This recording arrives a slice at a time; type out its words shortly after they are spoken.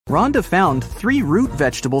Rhonda found 3 root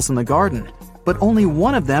vegetables in the garden, but only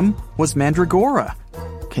one of them was mandragora.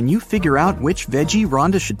 Can you figure out which veggie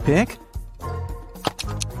Rhonda should pick?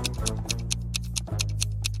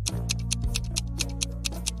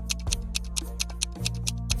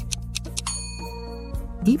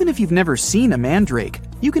 Even if you've never seen a mandrake,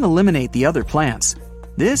 you can eliminate the other plants.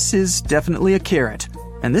 This is definitely a carrot,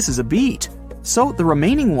 and this is a beet. So the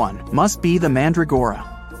remaining one must be the mandragora.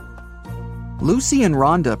 Lucy and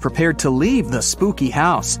Rhonda prepared to leave the spooky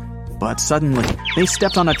house, but suddenly they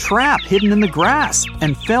stepped on a trap hidden in the grass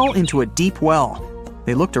and fell into a deep well.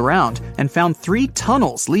 They looked around and found 3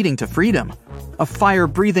 tunnels leading to freedom. A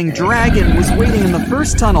fire-breathing dragon was waiting in the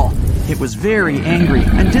first tunnel. It was very angry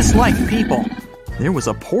and disliked people. There was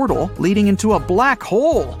a portal leading into a black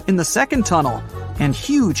hole in the second tunnel, and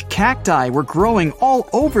huge cacti were growing all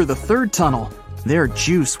over the third tunnel. Their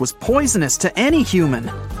juice was poisonous to any human.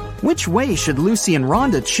 Which way should Lucy and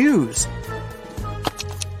Rhonda choose?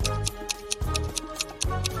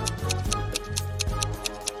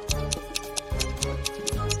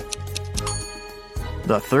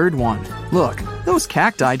 The third one. Look, those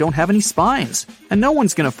cacti don't have any spines, and no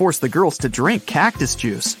one's gonna force the girls to drink cactus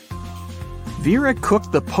juice. Vera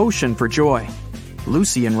cooked the potion for Joy.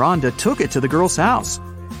 Lucy and Rhonda took it to the girl's house,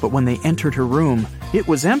 but when they entered her room, it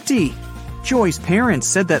was empty. Joy's parents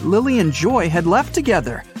said that Lily and Joy had left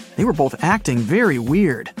together. They were both acting very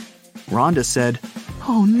weird. Rhonda said,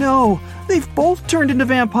 "Oh no, they've both turned into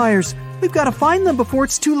vampires. We've got to find them before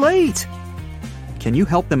it's too late." Can you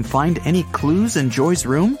help them find any clues in Joy's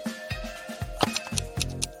room?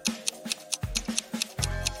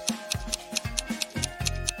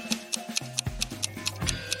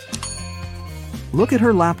 Look at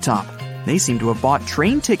her laptop. They seem to have bought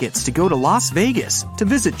train tickets to go to Las Vegas to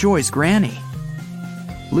visit Joy's granny.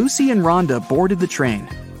 Lucy and Rhonda boarded the train.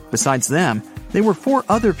 Besides them, there were 4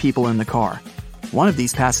 other people in the car. One of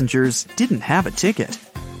these passengers didn't have a ticket.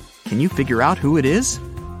 Can you figure out who it is?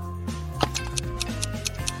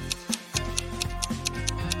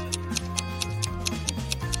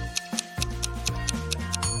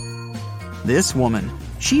 This woman.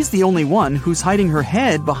 She's the only one who's hiding her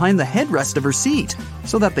head behind the headrest of her seat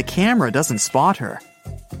so that the camera doesn't spot her.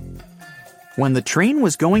 When the train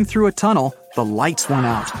was going through a tunnel, the lights went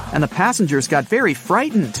out and the passengers got very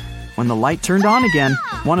frightened. When the light turned on again,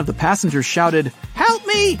 one of the passengers shouted, "Help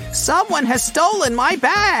me! Someone has stolen my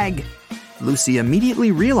bag!" Lucy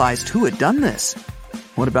immediately realized who had done this.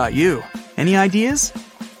 What about you? Any ideas?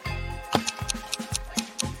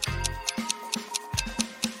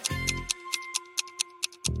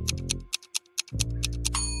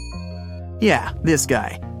 Yeah, this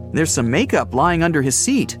guy. There's some makeup lying under his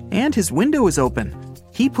seat, and his window is open.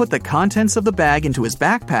 He put the contents of the bag into his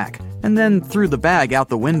backpack, and then threw the bag out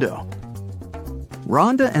the window.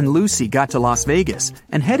 Rhonda and Lucy got to Las Vegas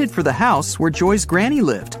and headed for the house where Joy's granny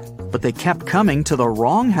lived, but they kept coming to the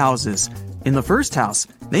wrong houses. In the first house,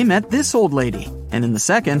 they met this old lady, and in the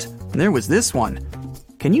second, there was this one.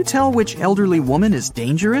 Can you tell which elderly woman is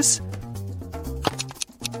dangerous?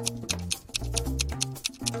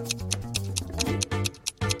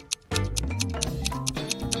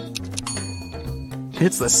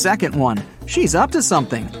 It's the second one. She's up to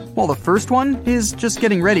something, while the first one is just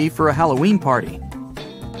getting ready for a Halloween party.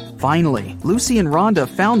 Finally, Lucy and Rhonda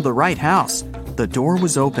found the right house. The door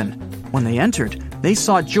was open. When they entered, they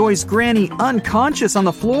saw Joy's granny unconscious on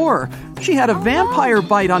the floor. She had a vampire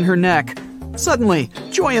bite on her neck. Suddenly,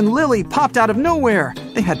 Joy and Lily popped out of nowhere.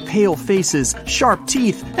 They had pale faces, sharp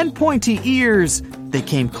teeth, and pointy ears. They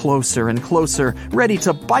came closer and closer, ready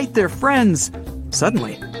to bite their friends.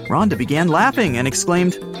 Suddenly, Rhonda began laughing and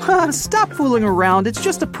exclaimed, "Stop fooling around, it's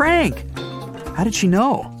just a prank." How did she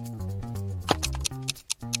know?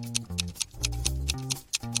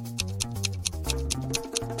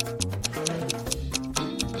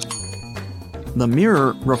 The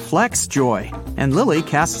mirror reflects Joy, and Lily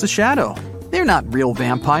casts a shadow. They're not real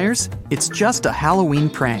vampires, it's just a Halloween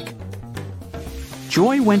prank.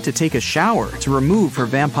 Joy went to take a shower to remove her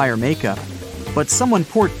vampire makeup, but someone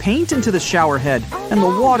poured paint into the shower head and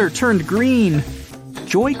the water turned green.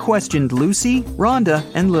 Joy questioned Lucy, Rhonda,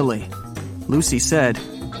 and Lily. Lucy said,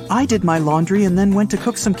 "I did my laundry and then went to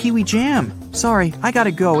cook some kiwi jam. Sorry, I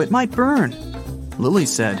gotta go, it might burn." Lily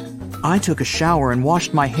said, "I took a shower and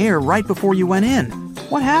washed my hair right before you went in.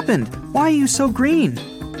 What happened? Why are you so green?"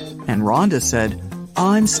 And Rhonda said,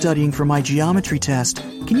 "I'm studying for my geometry test.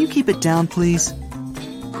 Can you keep it down, please?"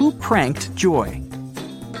 Who pranked Joy?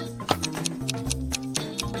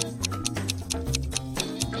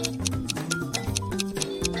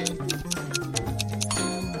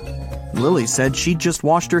 Lily said she'd just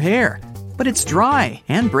washed her hair, but it's dry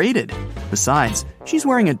and braided. Besides, she's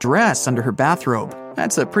wearing a dress under her bathrobe.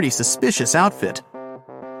 That's a pretty suspicious outfit.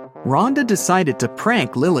 Rhonda decided to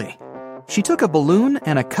prank Lily. She took a balloon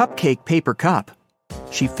and a cupcake paper cup.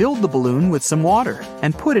 She filled the balloon with some water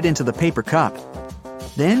and put it into the paper cup.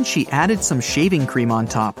 Then she added some shaving cream on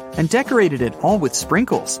top and decorated it all with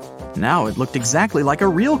sprinkles. Now it looked exactly like a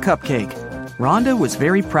real cupcake. Rhonda was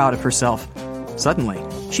very proud of herself. Suddenly,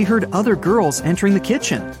 she heard other girls entering the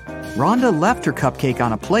kitchen. Rhonda left her cupcake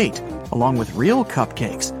on a plate, along with real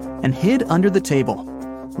cupcakes, and hid under the table.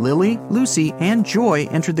 Lily, Lucy, and Joy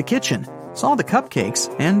entered the kitchen, saw the cupcakes,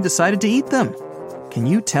 and decided to eat them. Can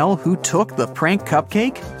you tell who took the prank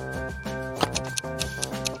cupcake?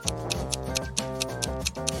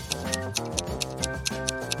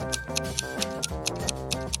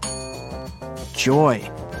 Joy.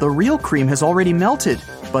 The real cream has already melted,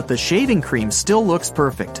 but the shaving cream still looks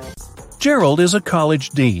perfect. Gerald is a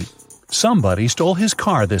college dean. Somebody stole his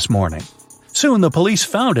car this morning. Soon the police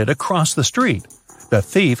found it across the street. The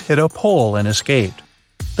thief hit a pole and escaped.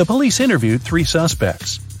 The police interviewed 3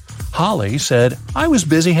 suspects. Holly said, "I was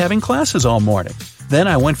busy having classes all morning. Then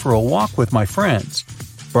I went for a walk with my friends."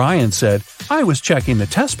 Brian said, "I was checking the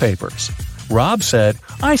test papers." Rob said,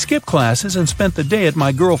 "I skipped classes and spent the day at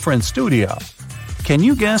my girlfriend's studio." Can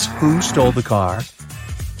you guess who stole the car?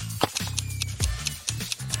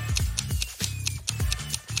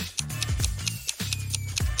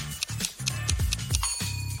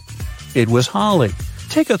 It was Holly.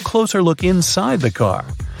 Take a closer look inside the car.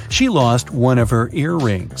 She lost one of her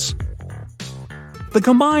earrings. The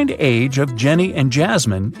combined age of Jenny and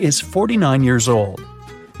Jasmine is 49 years old.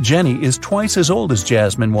 Jenny is twice as old as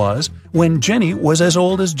Jasmine was when Jenny was as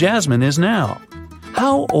old as Jasmine is now.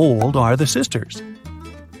 How old are the sisters?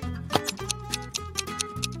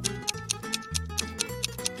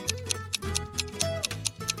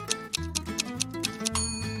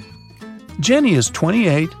 Jenny is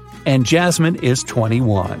 28 and Jasmine is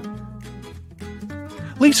 21.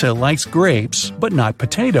 Lisa likes grapes, but not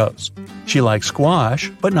potatoes. She likes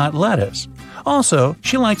squash, but not lettuce. Also,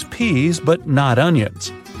 she likes peas, but not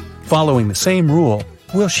onions. Following the same rule,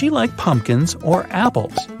 will she like pumpkins or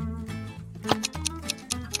apples?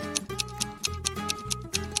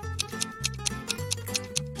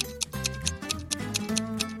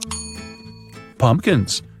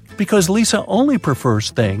 Pumpkins, because Lisa only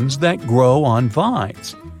prefers things that grow on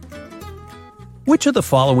vines. Which of the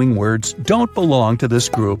following words don't belong to this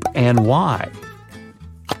group and why?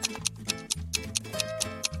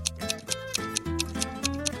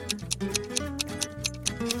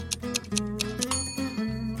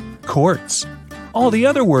 Courts. All the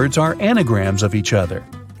other words are anagrams of each other.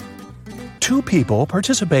 2 people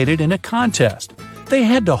participated in a contest. They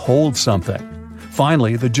had to hold something.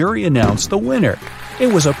 Finally, the jury announced the winner.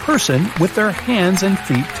 It was a person with their hands and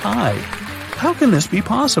feet tied. How can this be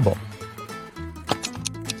possible?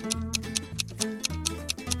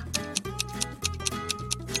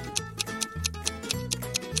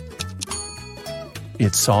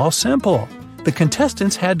 It's all simple. The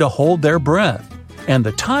contestants had to hold their breath, and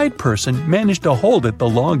the tied person managed to hold it the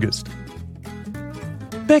longest.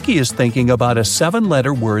 Becky is thinking about a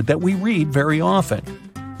 7-letter word that we read very often.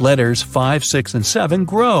 Letters 5, 6, and 7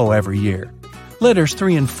 grow every year. Letters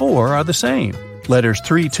 3 and 4 are the same. Letters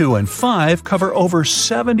 3, 2, and 5 cover over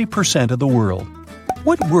 70% of the world.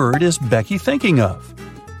 What word is Becky thinking of?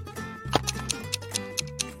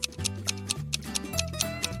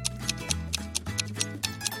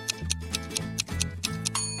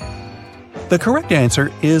 The correct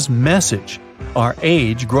answer is message. Our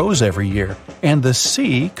age grows every year, and the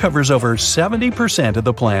sea covers over 70% of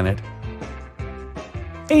the planet.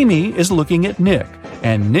 Amy is looking at Nick,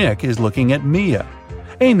 and Nick is looking at Mia.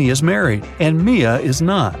 Amy is married, and Mia is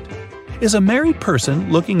not. Is a married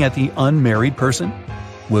person looking at the unmarried person?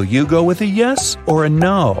 Will you go with a yes or a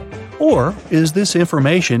no? Or is this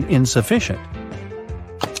information insufficient?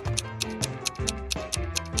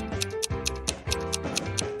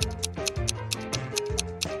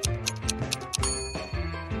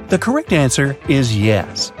 The correct answer is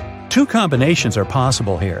yes. 2 combinations are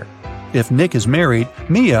possible here. If Nick is married,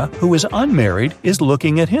 Mia, who is unmarried, is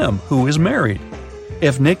looking at him, who is married.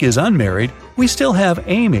 If Nick is unmarried, we still have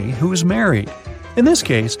Amy, who is married. In this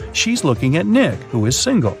case, she's looking at Nick, who is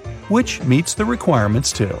single, which meets the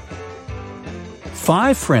requirements too.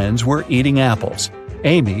 5 friends were eating apples.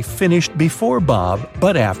 Amy finished before Bob,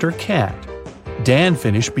 but after Kat. Dan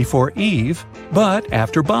finished before Eve, but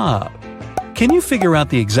after Bob. Can you figure out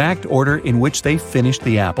the exact order in which they finished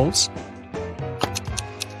the apples?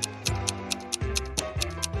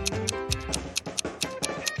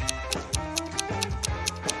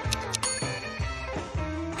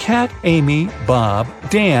 Kat, Amy, Bob,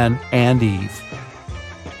 Dan, and Eve.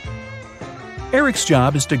 Eric's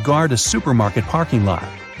job is to guard a supermarket parking lot.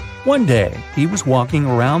 One day, he was walking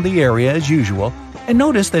around the area as usual and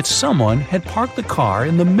noticed that someone had parked the car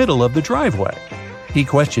in the middle of the driveway. He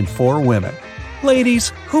questioned 4 women.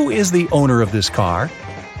 "Ladies, who is the owner of this car?"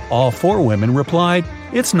 All 4 women replied,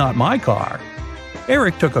 "It's not my car."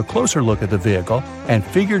 Eric took a closer look at the vehicle and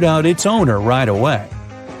figured out its owner right away.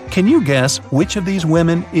 Can you guess which of these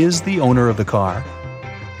women is the owner of the car?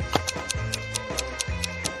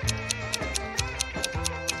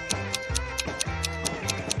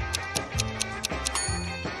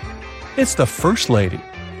 It's the First Lady.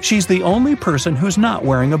 She's the only person who's not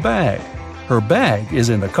wearing a bag. Her bag is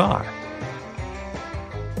in the car.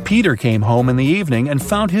 Peter came home in the evening and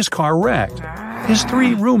found his car wrecked. His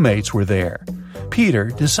 3 roommates were there. Peter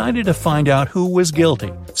decided to find out who was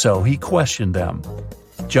guilty, so he questioned them.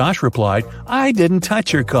 Josh replied, "I didn't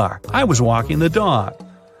touch your car. I was walking the dog."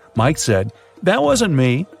 Mike said, "That wasn't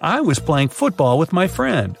me. I was playing football with my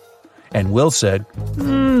friend." And Will said,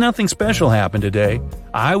 "Nothing special happened today.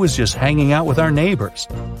 I was just hanging out with our neighbors."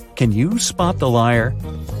 Can you spot the liar?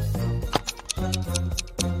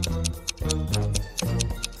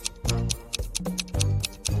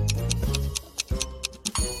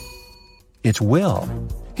 It's Will.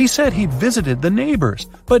 He said he'd visited the neighbors,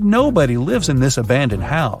 but nobody lives in this abandoned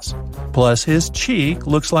house. Plus, his cheek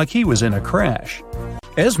looks like he was in a crash.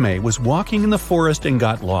 Esme was walking in the forest and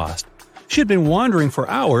got lost. She had been wandering for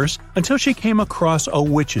hours until she came across a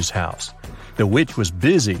witch's house. The witch was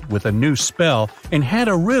busy with a new spell and had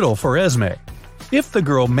a riddle for Esme. If the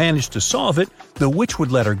girl managed to solve it, the witch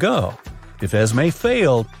would let her go. If Esme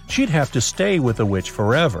failed, she'd have to stay with the witch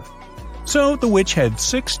forever. So the witch had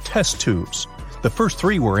 6 test tubes. The first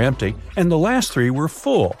 3 were empty, and the last 3 were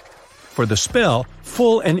full. For the spell,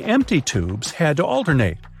 full and empty tubes had to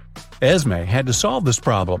alternate. Esme had to solve this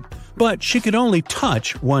problem, but she could only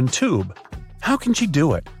touch one tube. How can she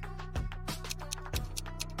do it?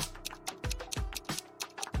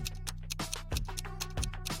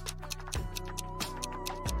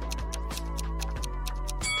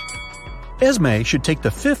 Esme should take the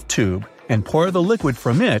 5th tube and pour the liquid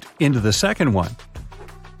from it into the second one.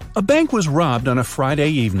 A bank was robbed on a Friday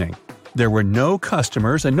evening. There were no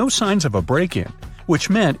customers and no signs of a break-in, which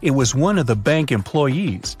meant it was one of the bank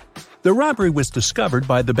employees. The robbery was discovered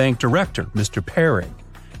by the bank director, Mr. Perry.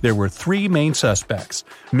 There were 3 main suspects,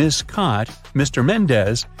 Miss Cott, Mr.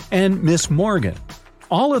 Mendez, and Miss Morgan.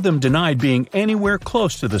 All of them denied being anywhere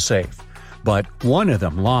close to the safe, but one of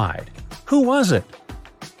them lied. Who was it?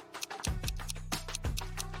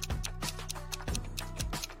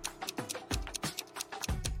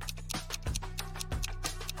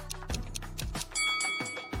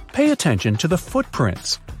 Pay attention to the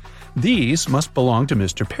footprints. These must belong to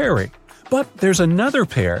Mr. Perry, but there's another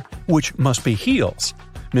pair which must be heels.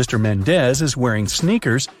 Mr. Mendez is wearing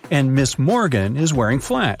sneakers and Miss Morgan is wearing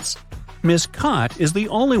flats. Miss Cott is the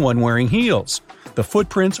only one wearing heels. The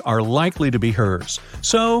footprints are likely to be hers,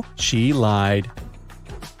 so she lied.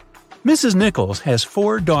 Mrs. Nichols has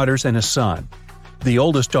 4 daughters and a son. The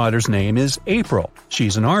oldest daughter's name is April.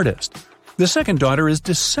 She's an artist. The second daughter is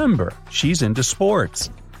December. She's into sports.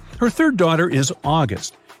 Her third daughter is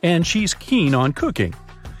August, and she's keen on cooking.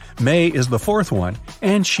 May is the 4th one,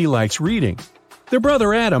 and she likes reading. Their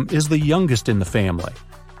brother Adam is the youngest in the family.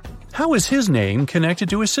 How is his name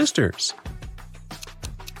connected to his sisters?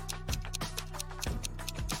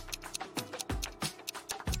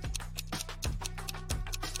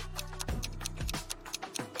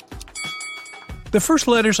 The first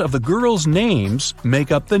letters of the girls' names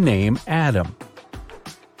make up the name Adam.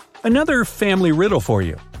 Another family riddle for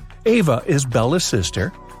you. Ava is Bella's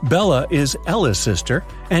sister, Bella is Ella's sister,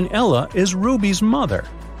 and Ella is Ruby's mother.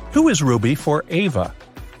 Who is Ruby for Ava?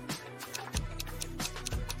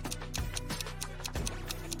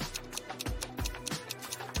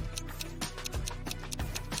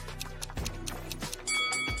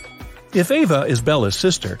 If Ava is Bella's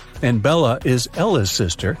sister and Bella is Ella's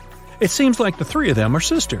sister, it seems like the 3 of them are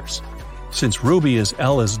sisters. Since Ruby is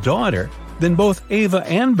Ella's daughter, then both Ava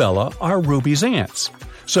and Bella are Ruby's aunts.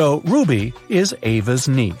 So Ruby is Ava's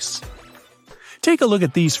niece. Take a look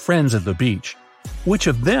at these friends at the beach. Which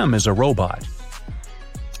of them is a robot?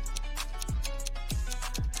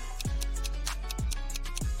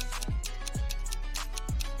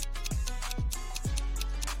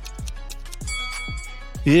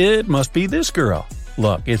 It must be this girl.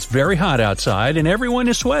 Look, it's very hot outside and everyone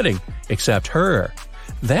is sweating, except her.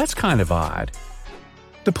 That's kind of odd.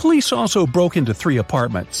 The police also broke into 3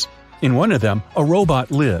 apartments. In one of them, a robot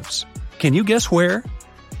lives. Can you guess where?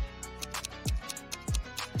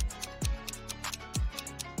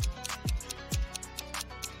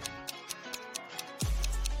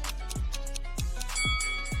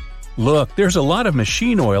 Look, there's a lot of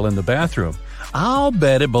machine oil in the bathroom. I'll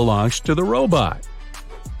bet it belongs to the robot.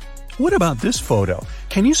 What about this photo?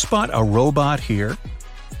 Can you spot a robot here?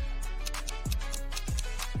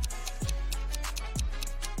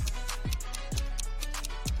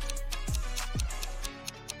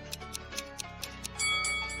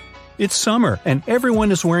 It's summer, and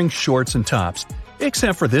everyone is wearing shorts and tops,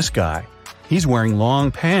 except for this guy. He's wearing long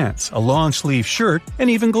pants, a long-sleeve shirt, and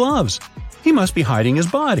even gloves. He must be hiding his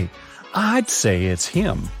body. I'd say it's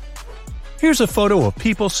him. Here's a photo of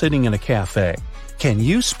people sitting in a cafe. Can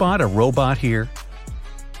you spot a robot here?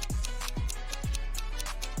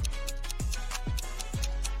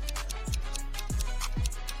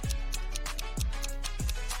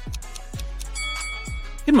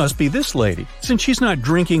 It must be this lady, since she's not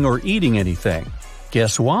drinking or eating anything.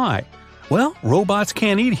 Guess why? Well, robots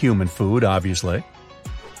can't eat human food, obviously.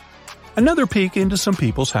 Another peek into some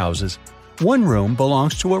people's houses. One room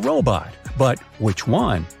belongs to a robot, but which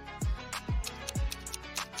one?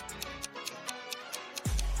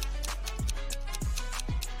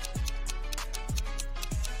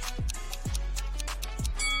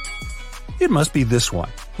 It must be this one.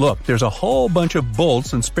 Look, there's a whole bunch of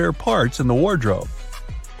bolts and spare parts in the wardrobe.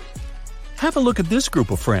 Have a look at this group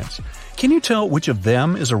of friends. Can you tell which of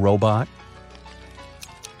them is a robot?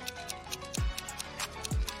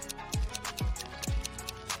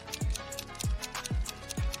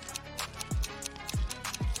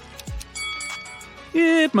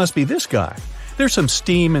 It must be this guy. There's some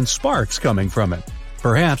steam and sparks coming from it.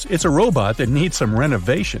 Perhaps it's a robot that needs some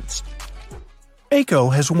renovations.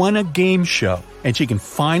 Aiko has won a game show, and she can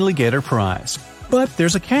finally get her prize. But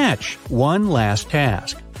there's a catch, one last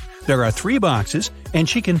task. There are 3 boxes, and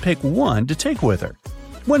she can pick one to take with her.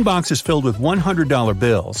 One box is filled with $100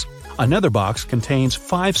 bills, another box contains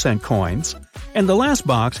 5-cent coins, and the last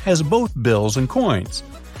box has both bills and coins.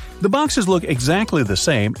 The boxes look exactly the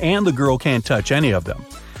same, and the girl can't touch any of them.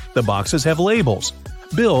 The boxes have labels.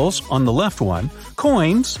 Bills on the left one,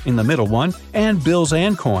 coins in the middle one, and bills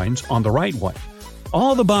and coins on the right one.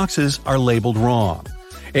 All the boxes are labeled wrong.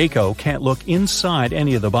 Aiko can't look inside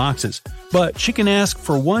any of the boxes, but she can ask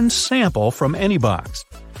for one sample from any box.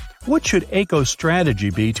 What should Aiko's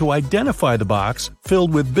strategy be to identify the box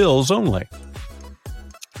filled with bills only?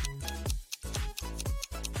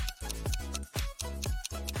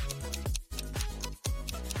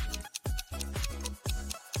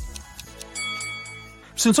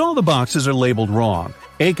 Since all the boxes are labeled wrong,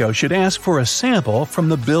 Aiko should ask for a sample from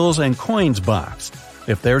the bills and coins box.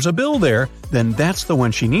 If there's a bill there, then that's the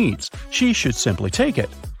one she needs. She should simply take it.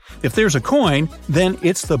 If there's a coin, then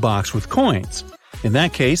it's the box with coins. In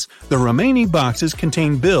that case, the remaining boxes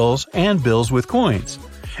contain bills and bills with coins.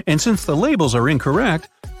 And since the labels are incorrect,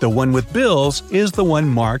 the one with bills is the one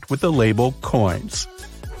marked with the label coins.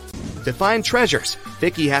 To find treasures,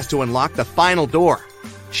 Vicky has to unlock the final door.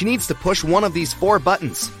 She needs to push one of these 4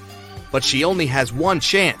 buttons. But she only has one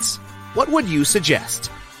chance. What would you suggest?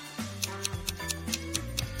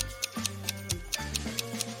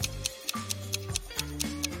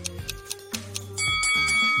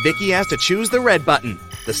 Vicky has to choose the red button.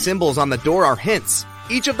 The symbols on the door are hints.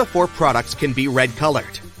 Each of the 4 products can be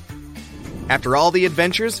red-colored. After all the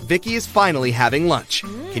adventures, Vicky is finally having lunch.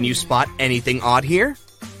 Can you spot anything odd here?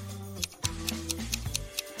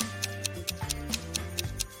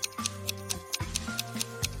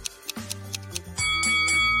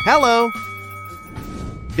 Hello!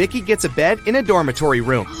 Vicky gets a bed in a dormitory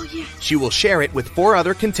room. She will share it with 4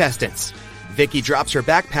 other contestants. Vicky drops her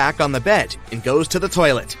backpack on the bed and goes to the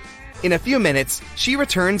toilet. In a few minutes, she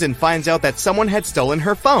returns and finds out that someone had stolen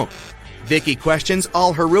her phone. Vicky questions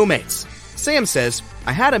all her roommates. Sam says,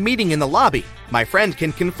 "I had a meeting in the lobby. My friend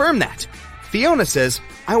can confirm that." Fiona says,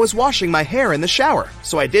 "I was washing my hair in the shower,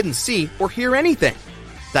 so I didn't see or hear anything."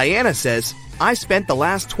 Diana says, "I spent the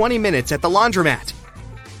last 20 minutes at the laundromat.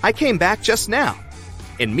 I came back just now."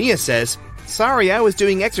 And Mia says, "Sorry, I was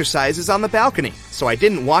doing exercises on the balcony, so I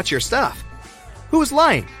didn't watch your stuff." Who's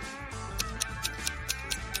lying?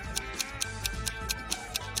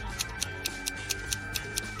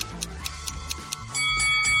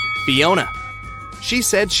 Fiona. She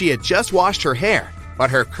said she had just washed her hair, but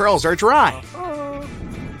her curls are dry.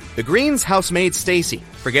 The Greens' housemaid Stacy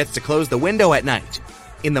forgets to close the window at night.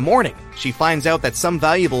 In the morning, she finds out that some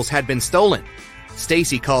valuables had been stolen.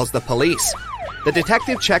 Stacy calls the police. The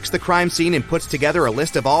detective checks the crime scene and puts together a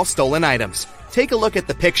list of all stolen items. Take a look at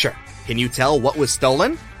the picture. Can you tell what was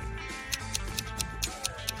stolen?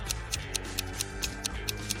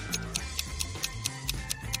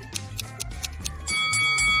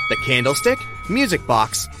 The candlestick, music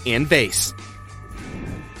box, and vase.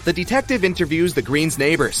 The detective interviews the Green's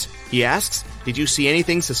neighbors. He asks, "Did you see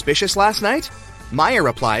anything suspicious last night?" Maya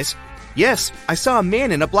replies, "Yes, I saw a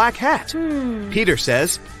man in a black hat." Peter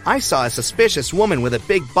says, "I saw a suspicious woman with a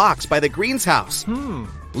big box by the Green's house."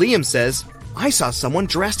 Liam says, "I saw someone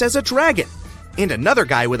dressed as a dragon and another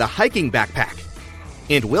guy with a hiking backpack."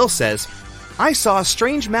 And Will says, "I saw a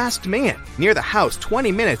strange masked man near the house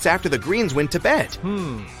 20 minutes after the Greens went to bed."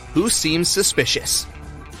 Who seems suspicious?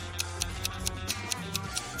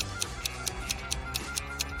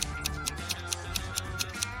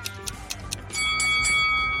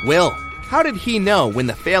 Will. How did he know when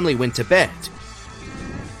the family went to bed?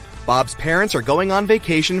 Bob's parents are going on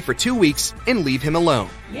vacation for 2 weeks and leave him alone.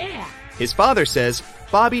 His father says,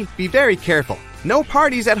 "Bobby, be very careful. No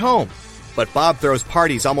parties at home." But Bob throws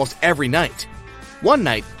parties almost every night. One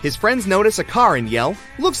night, his friends notice a car and yell,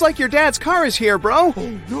 "Looks like your dad's car is here, bro!"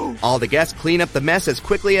 Oh, no. All the guests clean up the mess as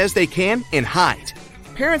quickly as they can and hide.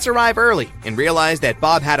 Parents arrive early and realize that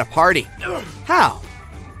Bob had a party. How?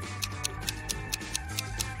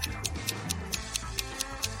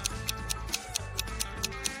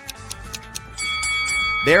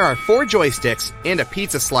 There are 4 joysticks and a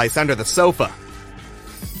pizza slice under the sofa.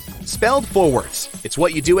 Spelled forwards, it's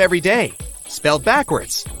what you do every day. Spelled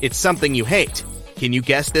backwards, it's something you hate. Can you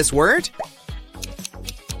guess this word?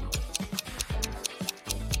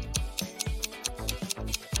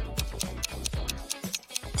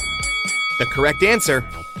 The correct answer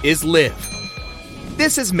is live.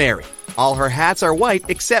 This is Mary. All her hats are white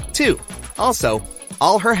except 2. Also,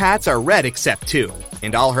 all her hats are red except 2.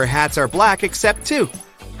 And all her hats are black except 2.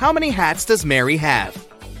 How many hats does Mary have?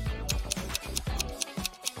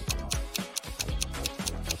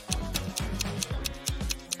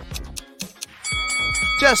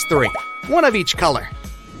 Just 3. One of each color.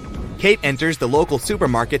 Kate enters the local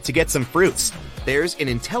supermarket to get some fruits. There's an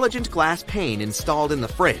intelligent glass pane installed in the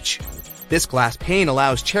fridge. This glass pane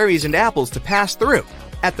allows cherries and apples to pass through.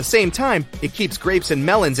 At the same time, it keeps grapes and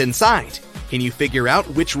melons inside. Can you figure out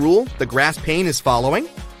which rule the glass pane is following?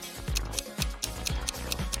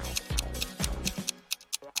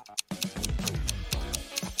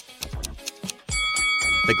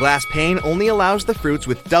 The glass pane only allows the fruits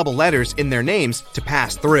with double letters in their names to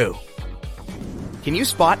pass through. Can you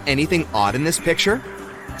spot anything odd in this picture?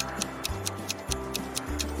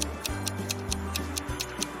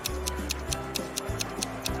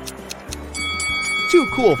 Too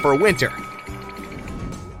cool for winter.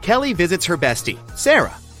 Kelly visits her bestie,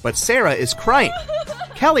 Sarah, but Sarah is crying.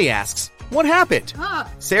 Kelly asks, "What happened?"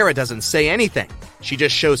 Sarah doesn't say anything. She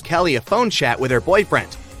just shows Kelly a phone chat with her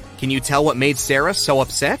boyfriend. Can you tell what made Sarah so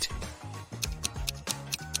upset?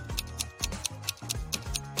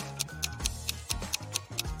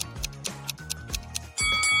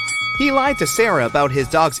 He lied to Sarah about his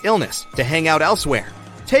dog's illness to hang out elsewhere.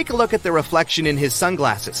 Take a look at the reflection in his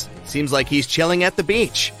sunglasses. Seems like he's chilling at the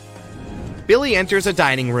beach. Billy enters a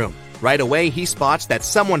dining room. Right away, he spots that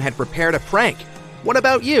someone had prepared a prank. What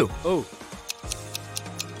about you?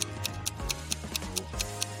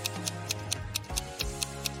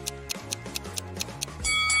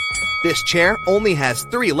 This chair only has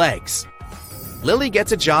 3 legs. Lily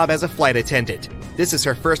gets a job as a flight attendant. This is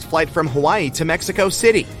her first flight from Hawaii to Mexico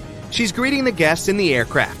City. She's greeting the guests in the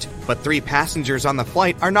aircraft, but 3 passengers on the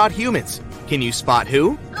flight are not humans. Can you spot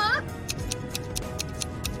who?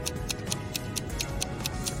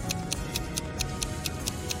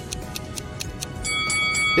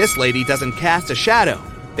 This lady doesn't cast a shadow,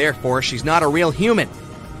 therefore she's not a real human.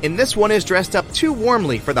 And this one is dressed up too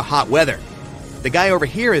warmly for the hot weather. The guy over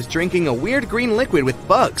here is drinking a weird green liquid with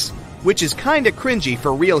bugs, which is kinda cringy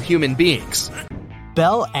for real human beings.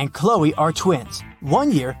 Belle and Chloe are twins.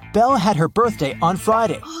 One year, Belle had her birthday on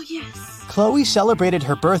Friday. Chloe celebrated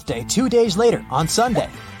her birthday 2 days later on Sunday.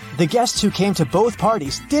 The guests who came to both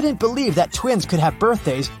parties didn't believe that twins could have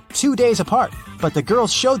birthdays 2 days apart, but the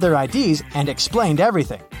girls showed their IDs and explained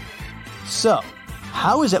everything. So,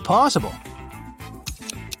 how is it possible?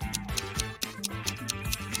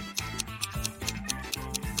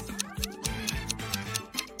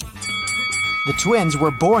 The twins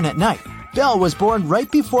were born at night. Belle was born right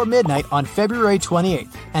before midnight on February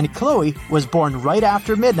 28th, and Chloe was born right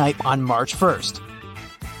after midnight on March 1st.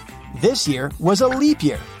 This year was a leap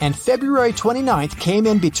year, and February 29th came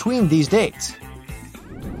in between these dates.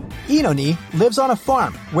 Inoni lives on a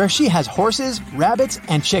farm where she has horses, rabbits,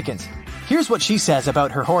 and chickens. Here's what she says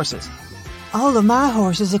about her horses. All of my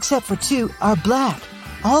horses except for 2 are black.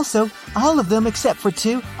 Also, all of them except for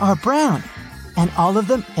 2 are brown. And all of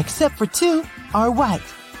them except for 2 are white.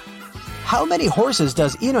 How many horses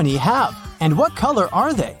does Inoni have? And what color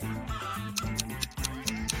are they?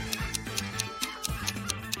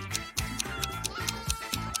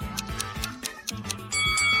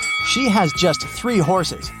 She has just 3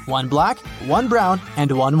 horses, 1 black, 1 brown, and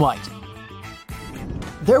 1 white.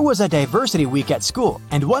 There was a diversity week at school,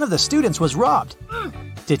 and one of the students was robbed.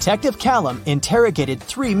 Detective Callum interrogated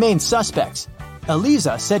 3 main suspects.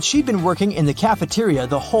 Eliza said she'd been working in the cafeteria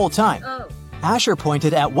the whole time. Asher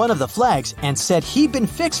pointed at one of the flags and said he'd been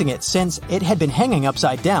fixing it since it had been hanging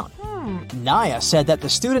upside down. Naya said that the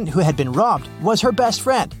student who had been robbed was her best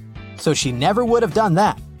friend, so she never would have done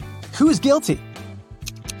that. Who's guilty?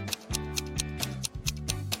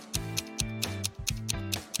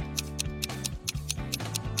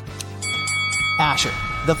 Asher.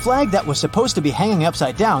 The flag that was supposed to be hanging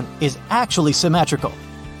upside down is actually symmetrical.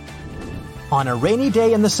 On a rainy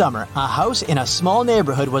day in the summer, a house in a small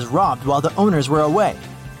neighborhood was robbed while the owners were away.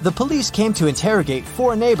 The police came to interrogate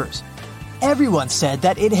 4 neighbors. Everyone said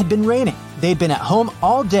that it had been raining. They'd been at home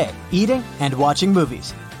all day, eating and watching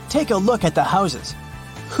movies. Take a look at the houses.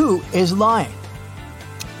 Who is lying?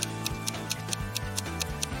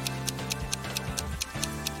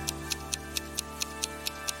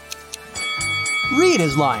 Reed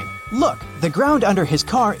is lying. Look, the ground under his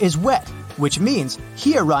car is wet, which means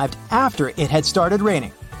he arrived after it had started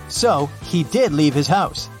raining. So, he did leave his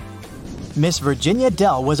house. Miss Virginia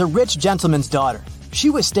Dell was a rich gentleman's daughter. She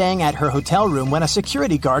was staying at her hotel room when a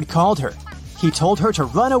security guard called her. He told her to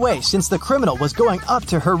run away since the criminal was going up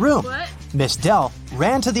to her room. Miss Dell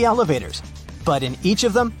ran to the elevators, but in each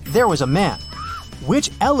of them, there was a man.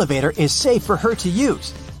 Which elevator is safe for her to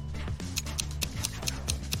use?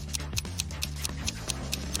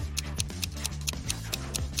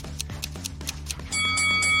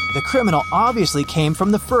 The criminal obviously came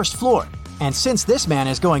from the first floor, and since this man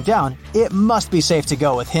is going down, it must be safe to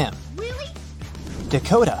go with him. Really?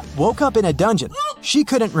 Dakota woke up in a dungeon. She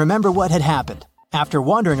couldn't remember what had happened. After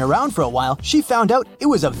wandering around for a while, she found out it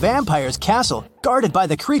was a vampire's castle, guarded by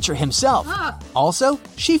the creature himself. Also,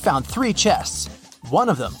 she found 3 chests. One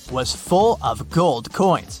of them was full of gold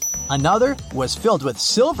coins. Another was filled with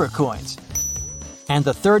silver coins. And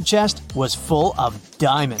the 3rd chest was full of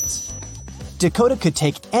diamonds. Dakota could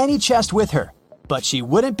take any chest with her, but she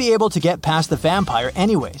wouldn't be able to get past the vampire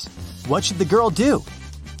anyways. What should the girl do?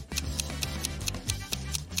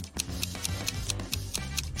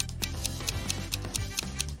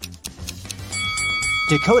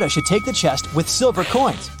 Dakota should take the chest with silver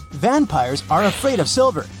coins. Vampires are afraid of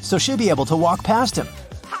silver, so she'll be able to walk past him.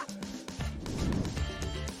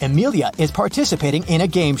 Amelia is participating in a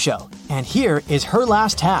game show, and here is her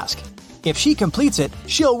last task. If she completes it,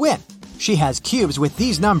 she'll win. She has cubes with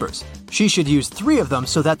these numbers. She should use 3 of them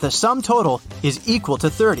so that the sum total is equal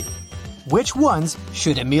to 30. Which ones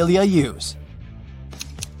should Amelia use?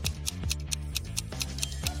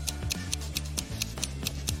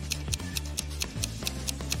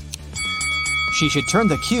 She should turn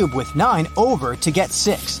the cube with 9 over to get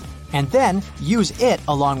 6, and then use it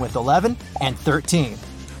along with 11 and 13.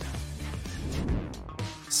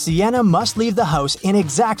 Sienna must leave the house in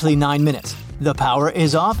exactly 9 minutes. The power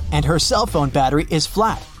is off and her cell phone battery is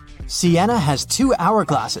flat. Sienna has 2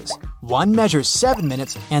 hourglasses. One measures 7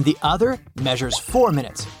 minutes and the other measures 4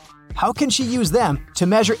 minutes. How can she use them to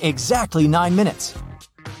measure exactly 9 minutes?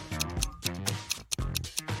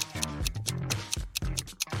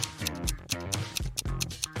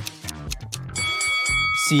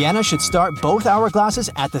 Sienna should start both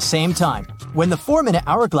hourglasses at the same time. When the 4-minute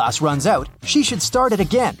hourglass runs out, she should start it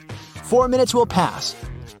again. 4 minutes will pass.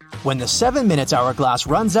 When the 7 minutes hourglass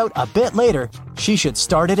runs out a bit later, she should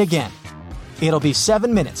start it again. It'll be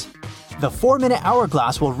 7 minutes. The 4-minute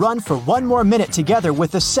hourglass will run for 1 more minute together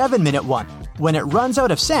with the 7-minute one. When it runs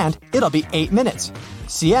out of sand, it'll be 8 minutes.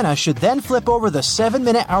 Sienna should then flip over the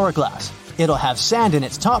 7-minute hourglass. It'll have sand in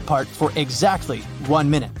its top part for exactly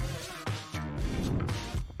 1 minute.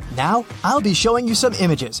 Now, I'll be showing you some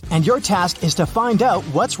images, and your task is to find out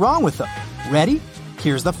what's wrong with them. Ready?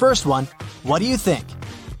 Here's the first one. What do you think?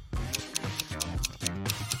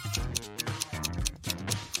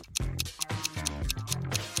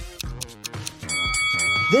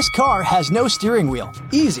 This car has no steering wheel.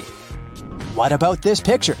 Easy. What about this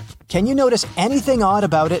picture? Can you notice anything odd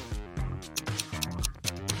about it?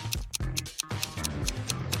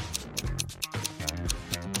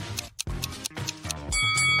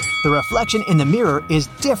 The reflection in the mirror is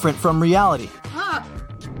different from reality.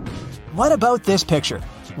 What about this picture?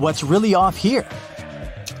 What's really off here?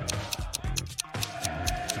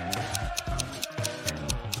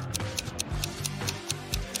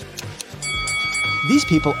 These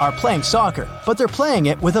people are playing soccer, but they're playing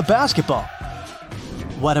it with a basketball.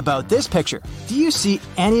 What about this picture? Do you see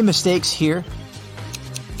any mistakes here?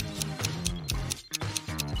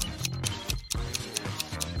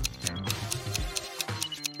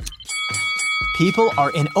 People are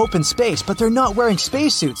in open space, but they're not wearing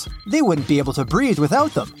spacesuits. They wouldn't be able to breathe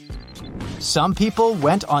without them. Some people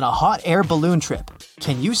went on a hot air balloon trip.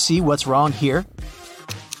 Can you see what's wrong here?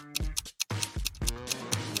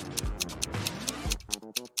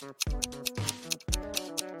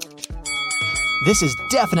 This is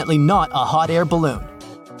definitely not a hot air balloon.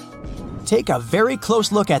 Take a very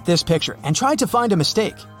close look at this picture and try to find a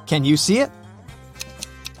mistake. Can you see it?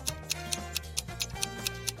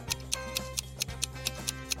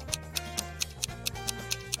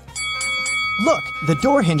 Look, the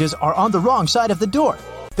door hinges are on the wrong side of the door.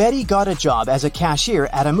 Betty got a job as a cashier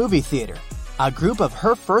at a movie theater. A group of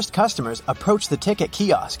her first customers approached the ticket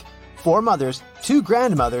kiosk. 4 mothers, 2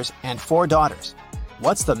 grandmothers, and 4 daughters.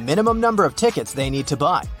 What's the minimum number of tickets they need to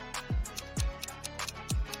buy?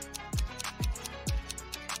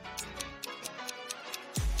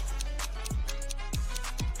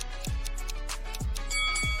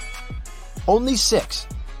 Only 6.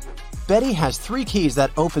 Betty has 3 keys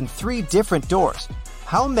that open 3 different doors.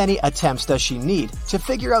 How many attempts does she need to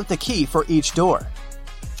figure out the key for each door?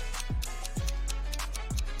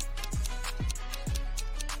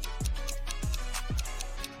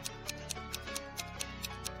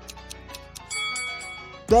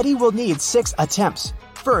 Betty will need 6 attempts.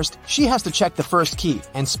 First, she has to check the first key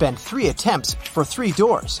and spend 3 attempts for 3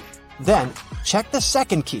 doors. Then, check the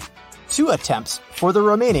second key, 2 attempts for the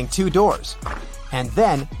remaining 2 doors. And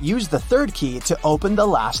then, use the third key to open the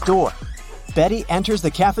last door. Betty enters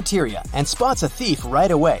the cafeteria and spots a thief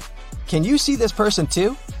right away. Can you see this person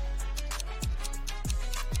too?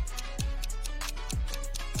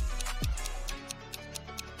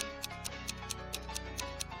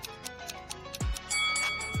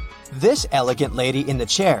 This elegant lady in the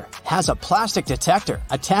chair has a plastic detector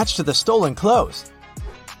attached to the stolen clothes.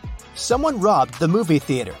 Someone robbed the movie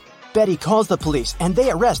theater. Betty calls the police and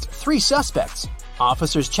they arrest 3 suspects.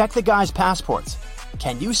 Officers check the guys' passports.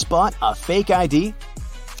 Can you spot a fake ID?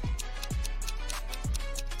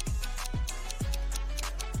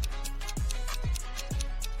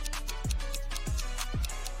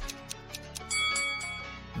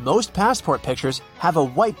 Most passport pictures have a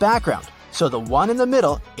white background, so the one in the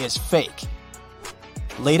middle is fake.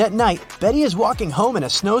 Late at night, Betty is walking home in a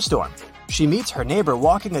snowstorm. She meets her neighbor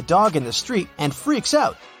walking a dog in the street and freaks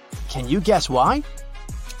out. Can you guess why?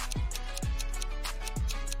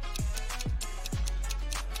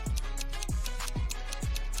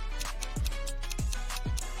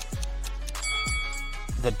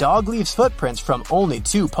 The dog leaves footprints from only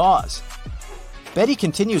 2 paws. Betty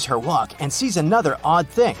continues her walk and sees another odd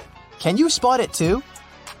thing. Can you spot it too?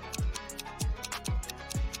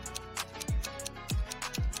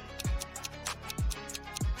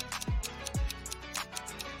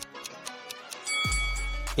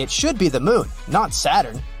 It should be the moon, not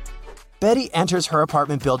Saturn. Betty enters her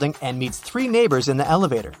apartment building and meets 3 neighbors in the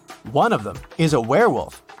elevator. One of them is a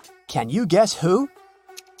werewolf. Can you guess who?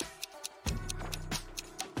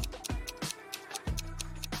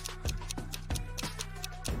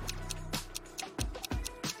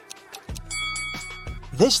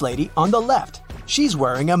 This lady on the left. She's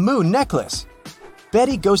wearing a moon necklace.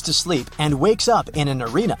 Betty goes to sleep and wakes up in an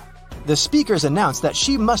arena. The speakers announce that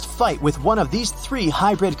she must fight with one of these 3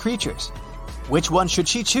 hybrid creatures. Which one should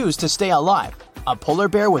she choose to stay alive? A polar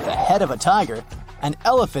bear with the head of a tiger, an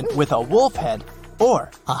elephant with a wolf head,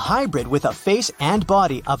 or a hybrid with a face and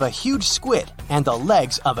body of a huge squid and the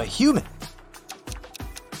legs of a human?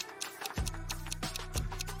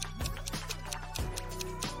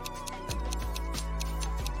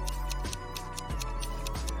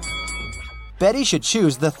 Betty should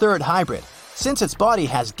choose the 3rd hybrid. Since its body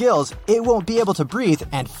has gills, it won't be able to breathe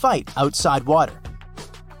and fight outside water.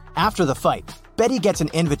 After the fight, Betty gets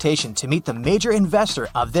an invitation to meet the major investor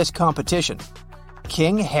of this competition,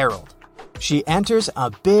 King Harold. She enters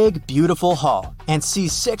a big, beautiful hall and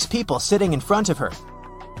sees 6 people sitting in front of her.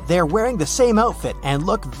 They're wearing the same outfit and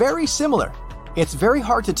look very similar. It's very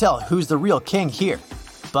hard to tell who's the real king here.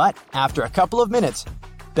 But after a couple of minutes,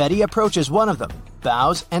 Betty approaches one of them,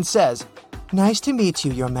 bows, and says, "Nice to meet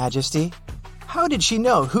you, Your Majesty." How did she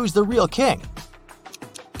know who's the real king?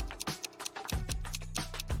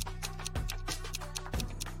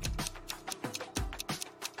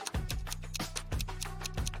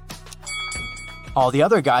 All the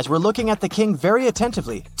other guys were looking at the king very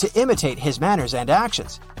attentively to imitate his manners and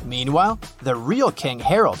actions. Meanwhile, the real King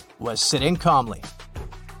Harold was sitting calmly.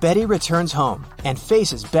 Betty returns home and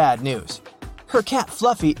faces bad news. Her cat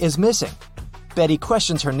Fluffy is missing. Betty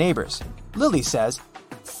questions her neighbors. Lily says,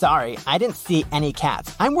 "Sorry, I didn't see any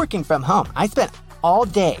cats. I'm working from home. I spent all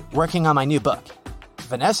day working on my new book."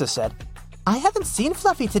 Vanessa said, I haven't seen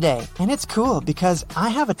Fluffy today, and it's cool because I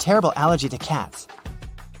have a terrible allergy to cats.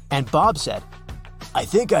 And Bob said, I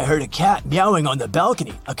think I heard a cat meowing on the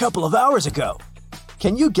balcony a couple of hours ago.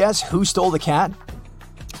 Can you guess who stole the cat?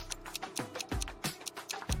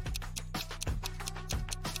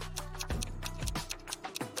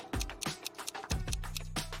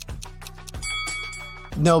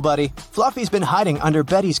 Nobody. Fluffy's been hiding under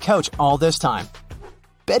Betty's couch all this time.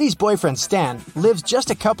 Betty's boyfriend Stan lives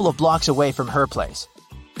just a couple of blocks away from her place.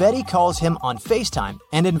 Betty calls him on FaceTime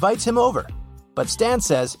and invites him over. But Stan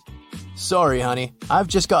says, Sorry, honey, I've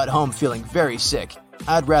just got home feeling very sick.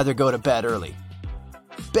 I'd rather go to bed early.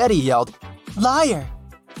 Betty yelled, Liar!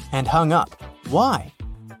 And hung up. Why?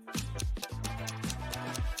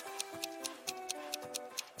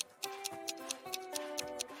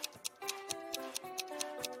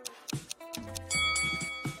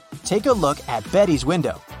 Take a look at Betty's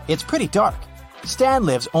window. It's pretty dark. Stan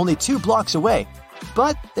lives only 2 blocks away,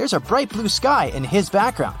 but there's a bright blue sky in his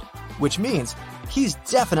background, which means he's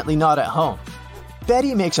definitely not at home.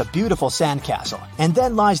 Betty makes a beautiful sandcastle and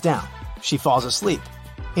then lies down. She falls asleep.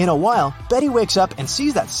 In a while, Betty wakes up and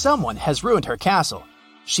sees that someone has ruined her castle.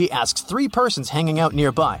 She asks 3 persons hanging out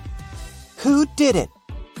nearby. Who did it?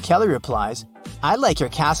 Kelly replies, I like your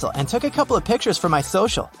castle and took a couple of pictures for my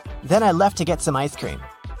social. Then I left to get some ice cream.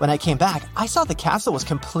 When I came back, I saw the castle was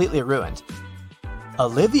completely ruined.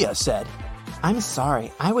 Olivia said, I'm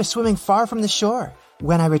sorry, I was swimming far from the shore.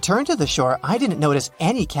 When I returned to the shore, I didn't notice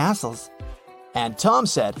any castles. And Tom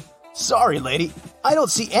said, Sorry, lady, I don't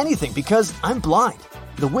see anything because I'm blind.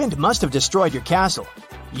 The wind must have destroyed your castle.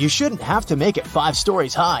 You shouldn't have to make it 5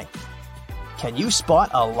 stories high. Can you spot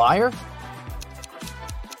a liar?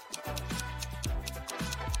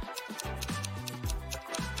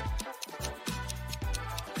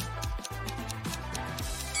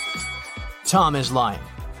 Tom is lying.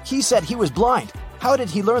 He said he was blind. How did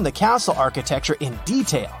he learn the castle architecture in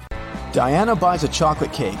detail? Diana buys a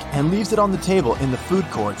chocolate cake and leaves it on the table in the food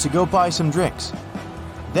court to go buy some drinks.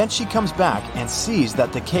 Then she comes back and sees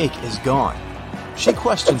that the cake is gone. She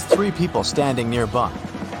questions 3 people standing nearby.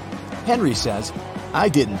 Henry says, I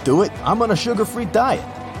didn't do it. I'm on a sugar-free diet.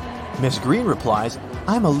 Miss Green replies,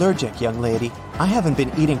 I'm allergic, young lady. I haven't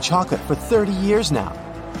been eating chocolate for 30 years now.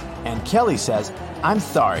 And Kelly says, I'm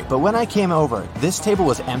sorry, but when I came over, this table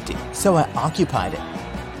was empty, so I occupied it.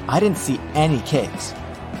 I didn't see any cakes.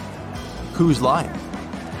 Who's lying?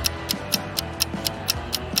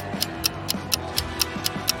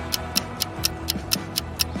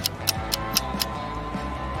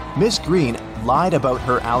 Miss Green lied about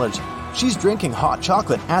her allergy. She's drinking hot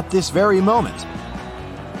chocolate at this very moment.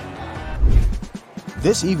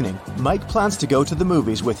 This evening, Mike plans to go to the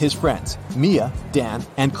movies with his friends, Mia, Dan,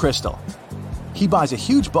 and Crystal. He buys a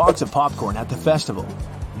huge box of popcorn at the festival.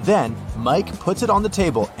 Then, Mike puts it on the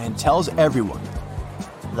table and tells everyone,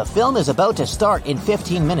 The film is about to start in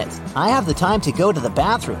 15 minutes. I have the time to go to the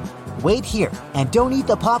bathroom. Wait here and don't eat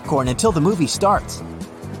the popcorn until the movie starts.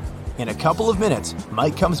 In a couple of minutes,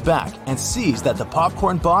 Mike comes back and sees that the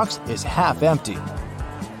popcorn box is half empty.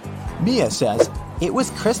 Mia says, It was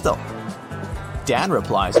Crystal. Dan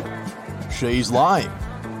replies, She's lying.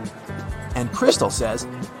 And Crystal says,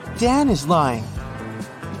 Dan is lying.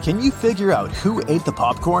 Can you figure out who ate the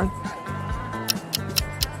popcorn?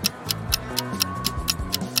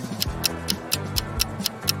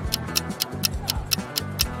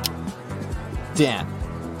 Dan.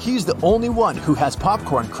 He's the only one who has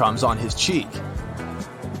popcorn crumbs on his cheek.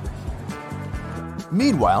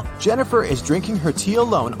 Meanwhile, Jennifer is drinking her tea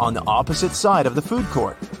alone on the opposite side of the food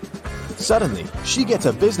court. Suddenly, she gets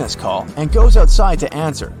a business call and goes outside to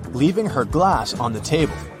answer, leaving her glass on the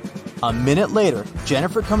table. A minute later,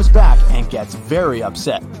 Jennifer comes back and gets very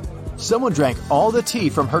upset. Someone drank all the tea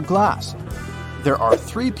from her glass. There are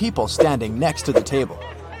 3 people standing next to the table.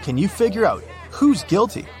 Can you figure out who's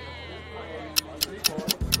guilty?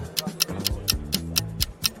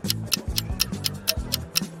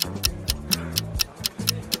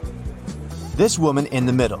 This woman in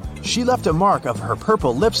the middle. She left a mark of her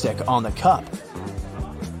purple lipstick on the cup.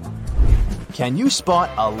 Can you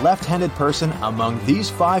spot a left-handed person among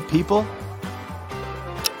these 5 people?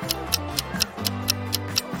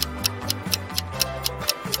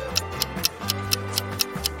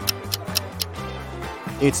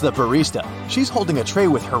 It's the barista. She's holding a tray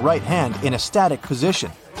with her right hand in a static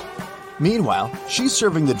position. Meanwhile, she's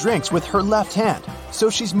serving the drinks with her left hand,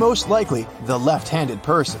 so she's most likely the left-handed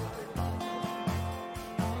person.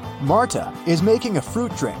 Marta is making a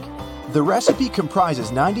fruit drink. The recipe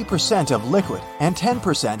comprises 90% of liquid and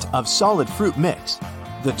 10% of solid fruit mix.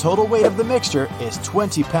 The total weight of the mixture is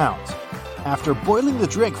 20 pounds. After boiling the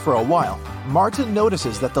drink for a while, Martin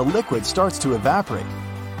notices that the liquid starts to evaporate.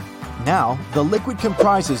 Now, the liquid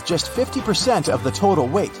comprises just 50% of the total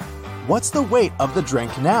weight. What's the weight of the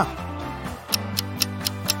drink now?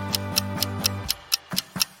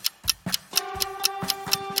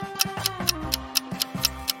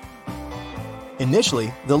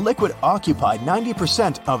 Initially, the liquid occupied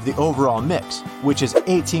 90% of the overall mix, which is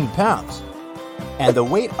 18 pounds. And the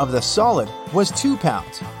weight of the solid was 2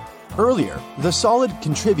 pounds. Earlier, the solid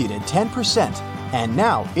contributed 10%, and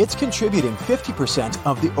now it's contributing 50%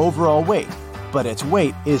 of the overall weight, but its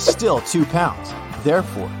weight is still 2 pounds.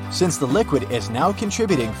 Therefore, since the liquid is now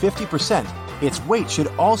contributing 50%, its weight should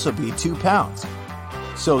also be 2 pounds.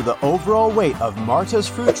 So the overall weight of Marta's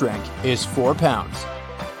fruit drink is 4 pounds.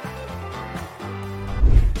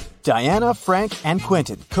 Diana, Frank, and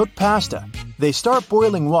Quentin cook pasta. They start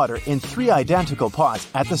boiling water in 3 identical pots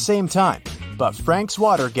at the same time, but Frank's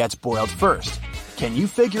water gets boiled first. Can you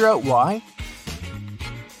figure out why?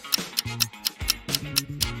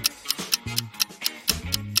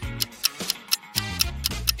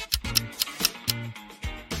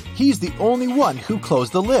 He's the only one who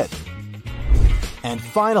closed the lid. And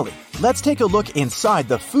finally, let's take a look inside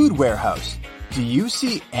the food warehouse. Do you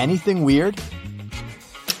see anything weird?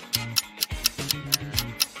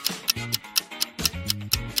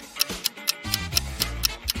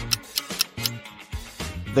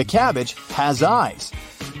 The cabbage has eyes.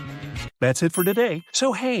 That's it for today.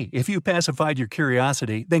 So hey, if you pacified your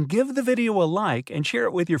curiosity, then give the video a like and share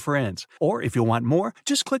it with your friends. Or if you want more,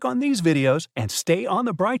 just click on these videos and stay on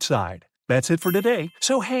the bright side. That's it for today.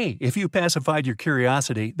 So hey, if you pacified your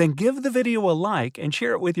curiosity, then give the video a like and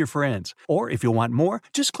share it with your friends. Or if you want more,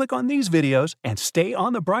 just click on these videos and stay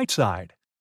on the bright side.